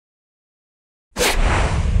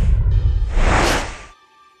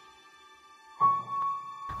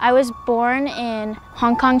I was born in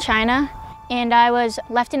Hong Kong, China, and I was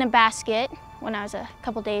left in a basket when I was a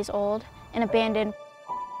couple days old and abandoned.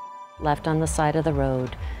 Left on the side of the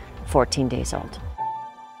road, 14 days old.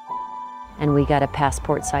 And we got a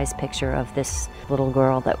passport-sized picture of this little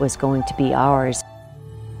girl that was going to be ours.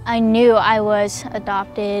 I knew I was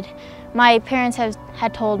adopted. My parents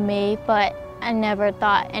had told me, but I never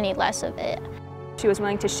thought any less of it. She was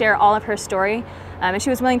willing to share all of her story, and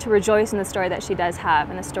she was willing to rejoice in the story that she does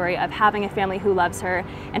have, in the story of having a family who loves her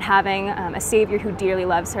and having a Savior who dearly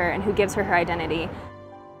loves her and who gives her her identity.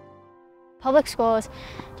 Public school was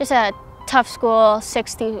just a tough school,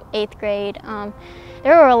 6th through 8th grade.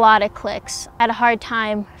 There were a lot of cliques. I had a hard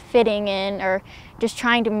time fitting in or just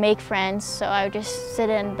trying to make friends, so I would just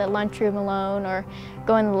sit in the lunchroom alone or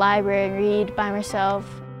go in the library and read by myself.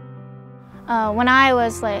 When I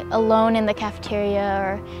was alone in the cafeteria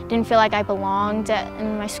or didn't feel like I belonged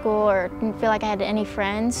in my school or didn't feel like I had any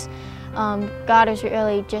friends, God was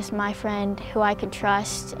really just my friend who I could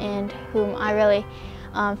trust and whom I really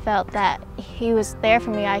felt that He was there for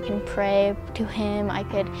me. I can pray to Him, I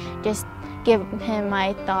could just give Him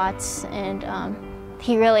my thoughts, and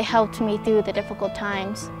He really helped me through the difficult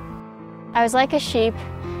times. I was like a sheep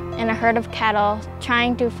in a herd of cattle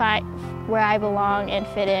trying to find where I belong and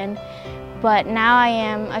fit in. But now I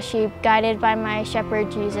am a sheep guided by my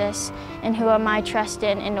shepherd Jesus, in whom I trust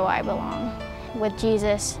in and know I belong. With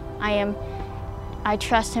Jesus, I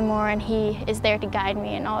trust Him more, and He is there to guide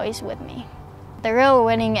me and always with me. The real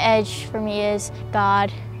winning edge for me is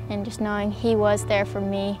God, and just knowing He was there for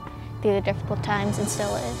me through the difficult times and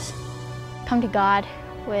still is. Come to God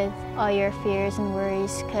with all your fears and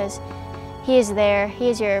worries, because He is there. He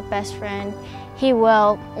is your best friend. He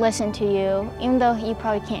will listen to you. Even though you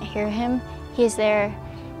probably can't hear Him, He is there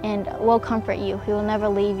and will comfort you. He will never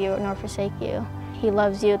leave you nor forsake you. He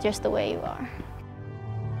loves you just the way you are.